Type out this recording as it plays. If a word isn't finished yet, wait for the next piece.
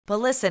But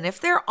listen, if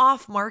they're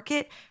off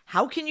market,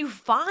 how can you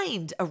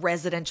find a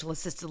residential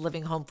assisted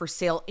living home for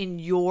sale in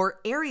your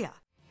area?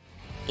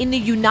 In the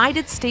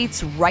United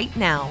States right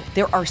now,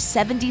 there are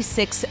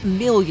 76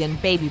 million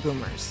baby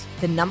boomers.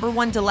 The number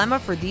one dilemma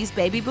for these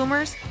baby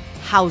boomers?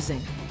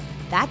 Housing.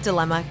 That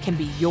dilemma can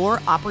be your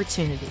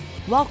opportunity.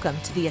 Welcome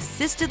to the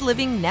Assisted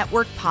Living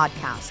Network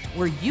podcast,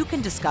 where you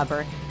can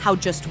discover how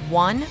just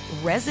one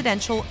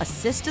residential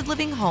assisted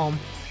living home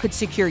could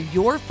secure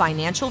your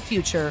financial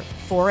future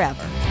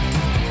forever.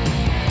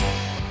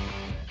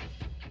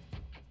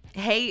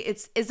 Hey,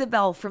 it's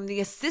Isabelle from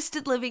the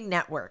Assisted Living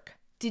Network.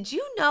 Did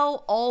you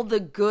know all the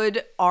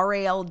good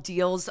RAL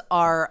deals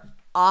are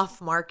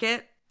off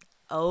market?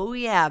 Oh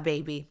yeah,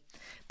 baby.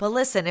 But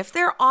listen, if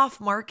they're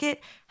off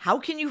market, how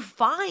can you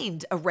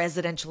find a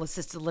residential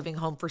assisted living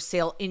home for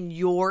sale in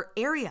your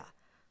area?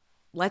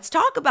 Let's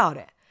talk about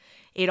it.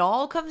 It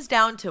all comes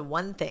down to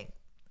one thing: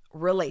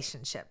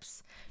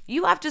 relationships.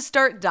 You have to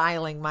start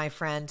dialing, my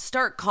friend.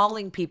 Start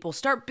calling people,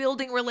 start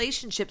building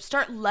relationships,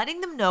 start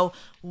letting them know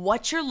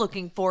what you're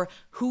looking for,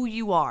 who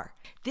you are.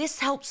 This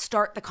helps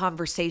start the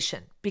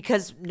conversation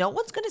because no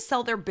one's going to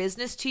sell their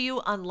business to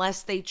you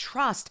unless they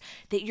trust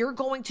that you're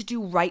going to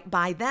do right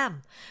by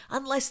them,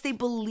 unless they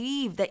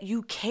believe that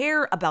you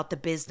care about the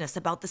business,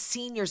 about the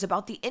seniors,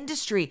 about the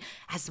industry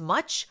as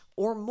much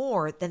or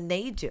more than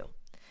they do.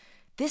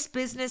 This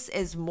business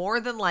is more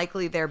than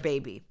likely their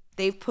baby.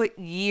 They've put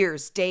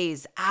years,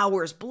 days,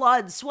 hours,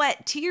 blood,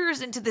 sweat,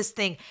 tears into this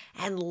thing,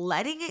 and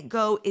letting it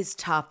go is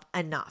tough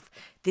enough.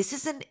 This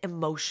is an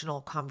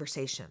emotional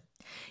conversation.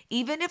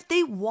 Even if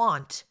they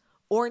want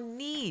or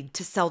need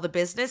to sell the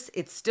business,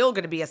 it's still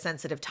going to be a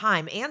sensitive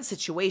time and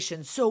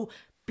situation, so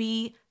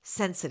be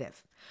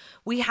sensitive.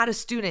 We had a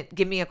student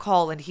give me a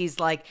call and he's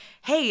like,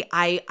 hey,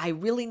 I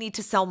really need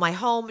to sell my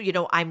home.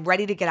 I'm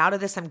ready to get out of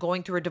this. I'm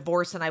going through a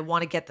divorce and I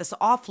want to get this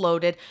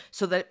offloaded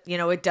so that,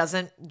 it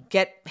doesn't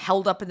get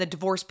held up in the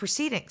divorce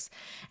proceedings.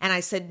 And I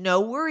said, no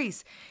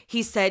worries.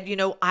 He said,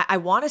 I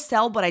want to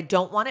sell, but I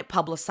don't want it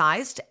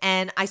publicized.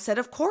 And I said,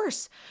 of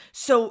course.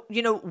 So,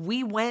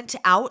 we went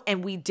out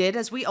and we did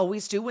as we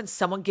always do when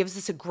someone gives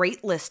us a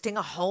great listing,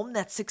 a home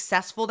that's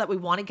successful that we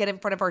want to get in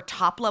front of our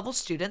top level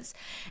students.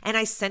 And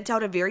I sent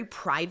out a very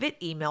private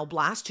email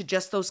blast to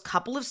just those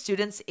couple of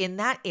students in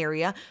that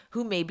area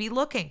who may be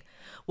looking.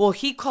 Well,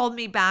 he called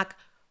me back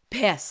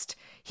pissed.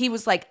 He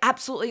was like,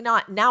 absolutely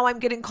not. Now I'm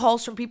getting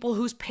calls from people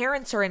whose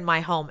parents are in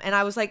my home. And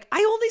I was like, I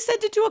only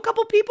sent it to a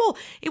couple people.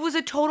 It was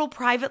a total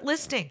private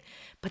listing.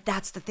 But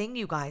that's the thing,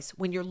 you guys.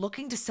 When you're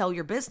looking to sell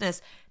your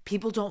business,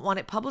 people don't want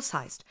it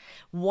publicized.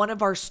 One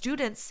of our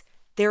students,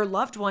 their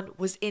loved one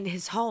was in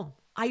his home.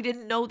 I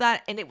didn't know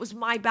that, and it was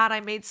my bad.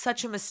 I made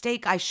such a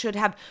mistake. I should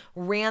have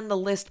ran the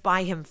list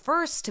by him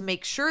first to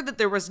make sure that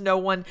there was no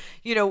one,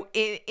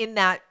 in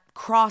that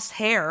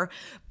crosshair.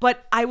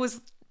 But I was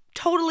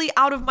totally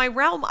out of my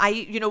realm.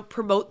 I,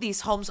 promote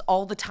these homes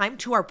all the time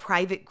to our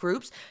private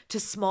groups,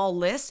 to small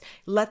lists,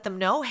 let them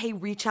know, hey,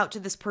 reach out to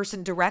this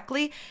person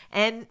directly.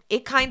 And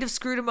it kind of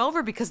screwed them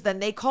over because then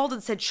they called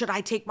and said, should I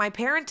take my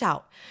parent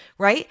out?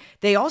 Right?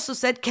 They also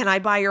said, can I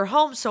buy your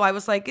home? So I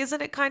was like,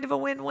 isn't it kind of a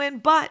win-win?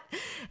 But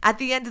at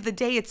the end of the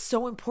day, it's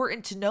so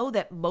important to know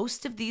that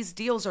most of these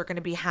deals are going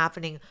to be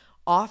happening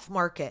off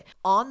market,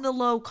 on the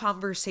low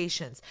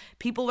conversations.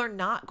 People are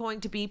not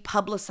going to be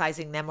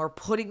publicizing them or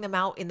putting them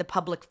out in the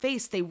public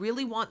face. They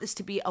really want this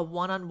to be a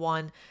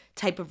one-on-one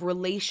type of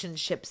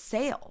relationship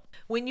sale.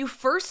 When you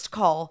first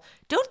call,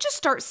 don't just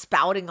start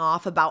spouting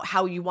off about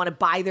how you want to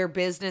buy their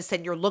business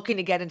and you're looking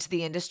to get into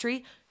the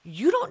industry.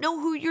 You don't know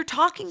who you're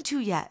talking to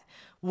yet.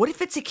 What if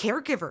it's a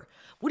caregiver?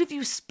 What if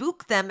you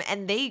spook them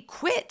and they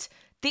quit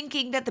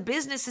thinking that the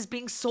business is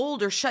being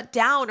sold or shut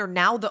down, or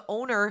now the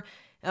owner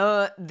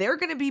they're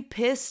going to be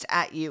pissed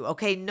at you.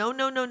 Okay.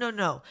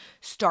 No.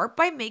 Start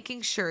by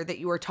making sure that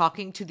you are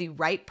talking to the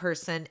right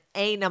person,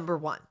 number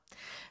one.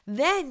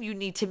 Then you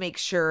need to make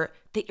sure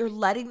that you're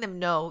letting them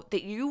know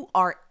that you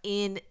are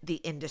in the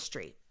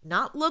industry,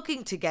 not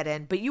looking to get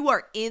in, but you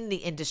are in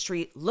the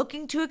industry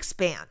looking to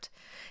expand.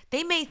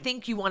 They may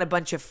think you want a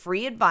bunch of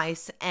free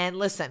advice, and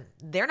listen,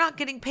 they're not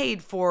getting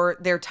paid for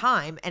their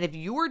time. And if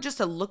you're just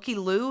a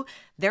looky-loo,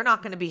 they're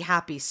not going to be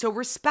happy. So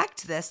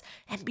respect this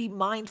and be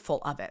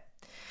mindful of it.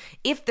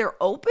 If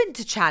they're open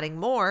to chatting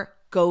more,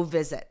 go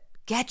visit.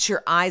 Get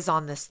your eyes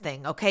on this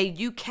thing, okay?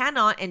 You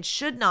cannot and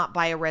should not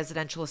buy a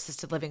residential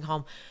assisted living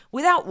home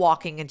without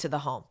walking into the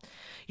home.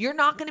 You're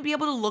not going to be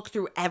able to look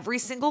through every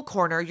single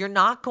corner. You're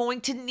not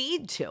going to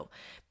need to,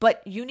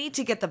 but you need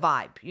to get the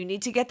vibe. You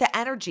need to get the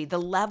energy, the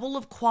level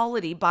of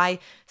quality by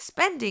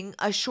spending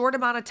a short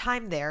amount of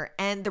time there.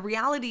 And the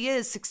reality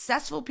is,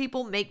 successful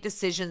people make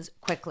decisions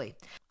quickly.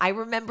 I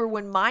remember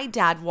when my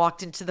dad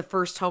walked into the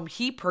first home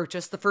he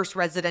purchased, the first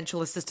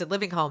residential assisted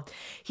living home.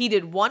 He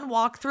did one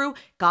walkthrough,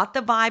 got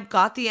the vibe,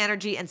 got the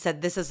energy, and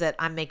said, this is it.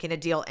 I'm making a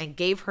deal, and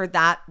gave her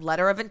that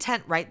letter of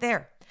intent right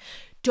there.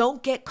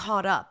 Don't get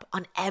caught up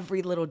on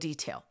every little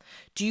detail.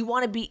 Do you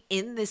want to be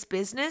in this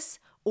business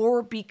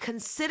or be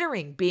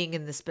considering being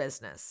in this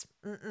business?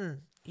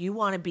 You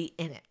want to be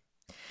in it.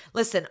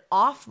 Listen,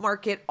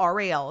 off-market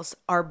RALs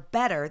are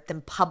better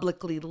than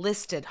publicly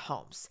listed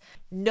homes.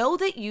 Know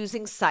that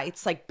using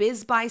sites like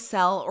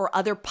BizBuySell or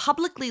other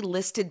publicly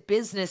listed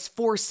business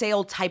for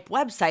sale type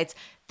websites,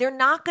 they're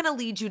not going to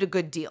lead you to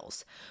good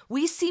deals.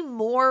 We see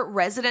more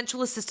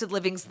residential assisted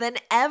livings than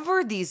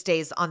ever these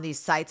days on these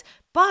sites,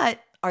 but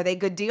are they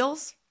good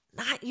deals?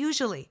 Not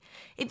usually.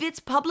 If it's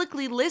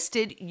publicly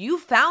listed, you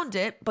found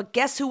it, but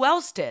guess who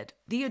else did?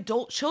 The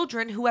adult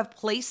children who have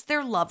placed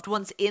their loved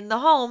ones in the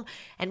home.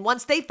 And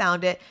once they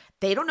found it,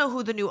 they don't know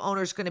who the new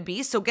owner is going to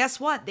be. So guess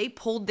what? They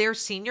pulled their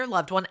senior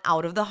loved one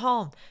out of the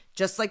home.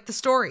 Just like the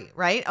story,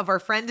 right, of our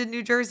friend in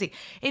New Jersey.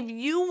 If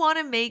you want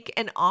to make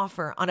an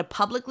offer on a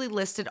publicly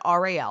listed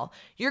RAL,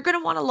 you're going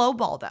to want to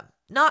lowball them.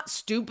 Not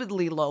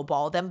stupidly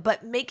lowball them,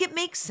 but make it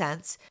make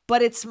sense.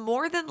 But it's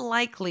more than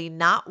likely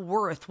not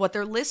worth what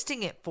they're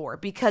listing it for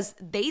because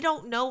they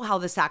don't know how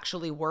this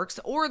actually works,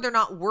 or they're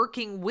not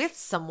working with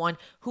someone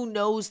who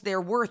knows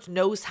their worth,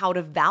 knows how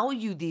to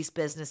value these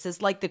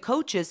businesses like the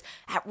coaches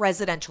at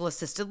Residential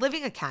Assisted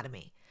Living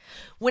Academy.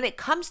 When it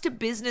comes to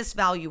business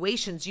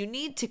valuations, you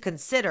need to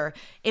consider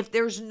if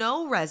there's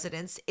no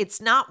residents,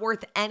 it's not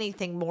worth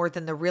anything more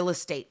than the real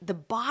estate. The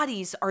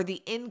bodies are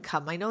the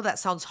income. I know that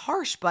sounds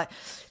harsh, but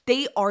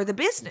they are the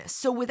business.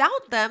 So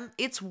without them,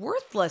 it's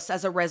worthless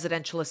as a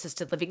residential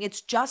assisted living. It's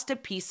just a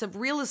piece of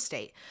real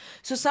estate.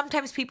 So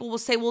sometimes people will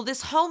say, well,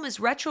 this home is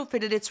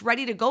retrofitted. It's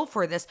ready to go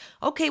for this.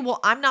 Okay, well,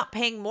 I'm not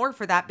paying more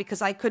for that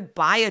because I could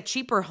buy a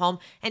cheaper home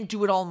and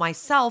do it all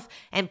myself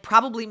and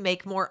probably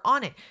make more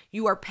on it.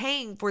 You are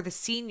paying for the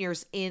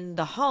seniors in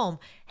the home,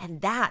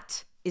 and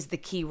that is the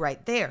key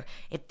right there.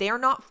 If they're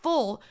not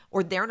full,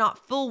 or they're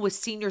not full with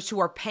seniors who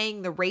are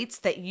paying the rates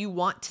that you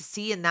want to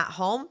see in that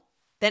home,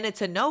 then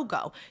it's a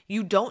no-go.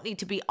 You don't need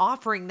to be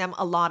offering them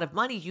a lot of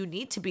money. You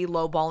need to be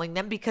lowballing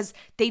them because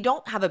they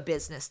don't have a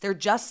business. They're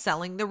just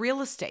selling the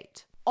real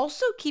estate.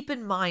 Also, keep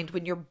in mind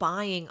when you're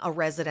buying a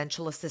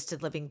residential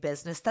assisted living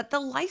business that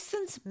the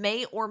license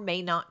may or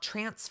may not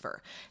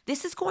transfer.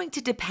 This is going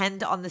to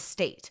depend on the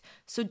state.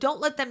 So don't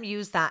let them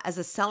use that as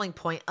a selling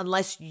point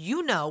unless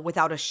you know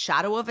without a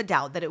shadow of a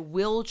doubt that it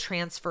will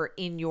transfer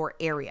in your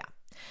area.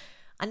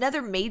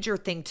 Another major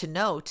thing to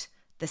note,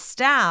 the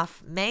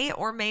staff may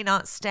or may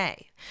not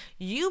stay.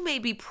 You may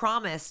be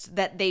promised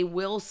that they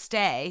will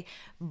stay,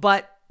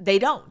 but they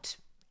don't.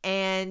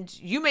 And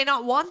you may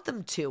not want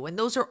them to. And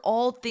those are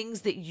all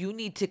things that you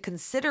need to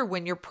consider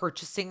when you're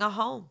purchasing a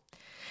home.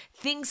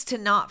 Things to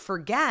not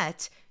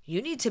forget,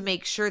 you need to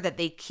make sure that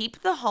they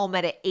keep the home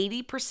at an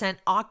 80%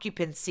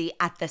 occupancy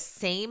at the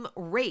same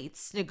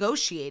rates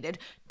negotiated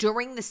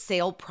during the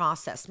sale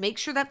process. Make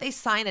sure that they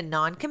sign a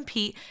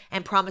non-compete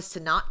and promise to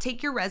not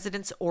take your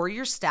residents or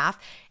your staff,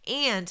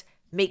 and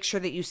make sure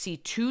that you see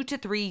 2 to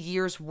 3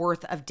 years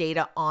worth of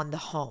data on the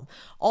home.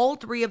 All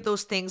three of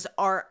those things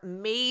are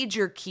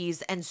major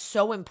keys and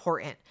so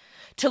important.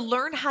 To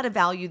learn how to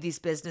value these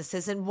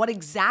businesses and what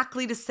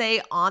exactly to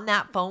say on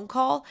that phone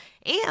call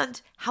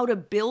and how to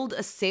build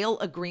a sale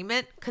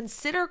agreement,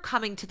 consider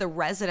coming to the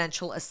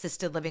Residential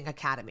Assisted Living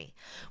Academy.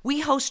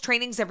 We host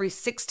trainings every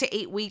 6 to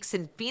 8 weeks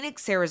in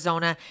Phoenix,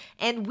 Arizona,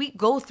 and we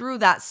go through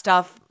that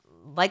stuff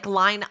like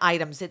line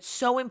items. It's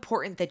so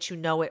important that you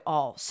know it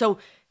all. So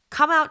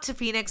come out to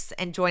Phoenix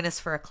and join us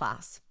for a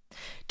class.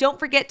 Don't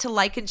forget to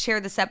like and share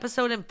this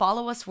episode and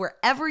follow us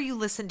wherever you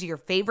listen to your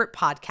favorite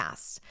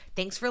podcasts.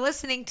 Thanks for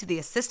listening to the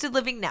Assisted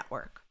Living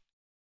Network.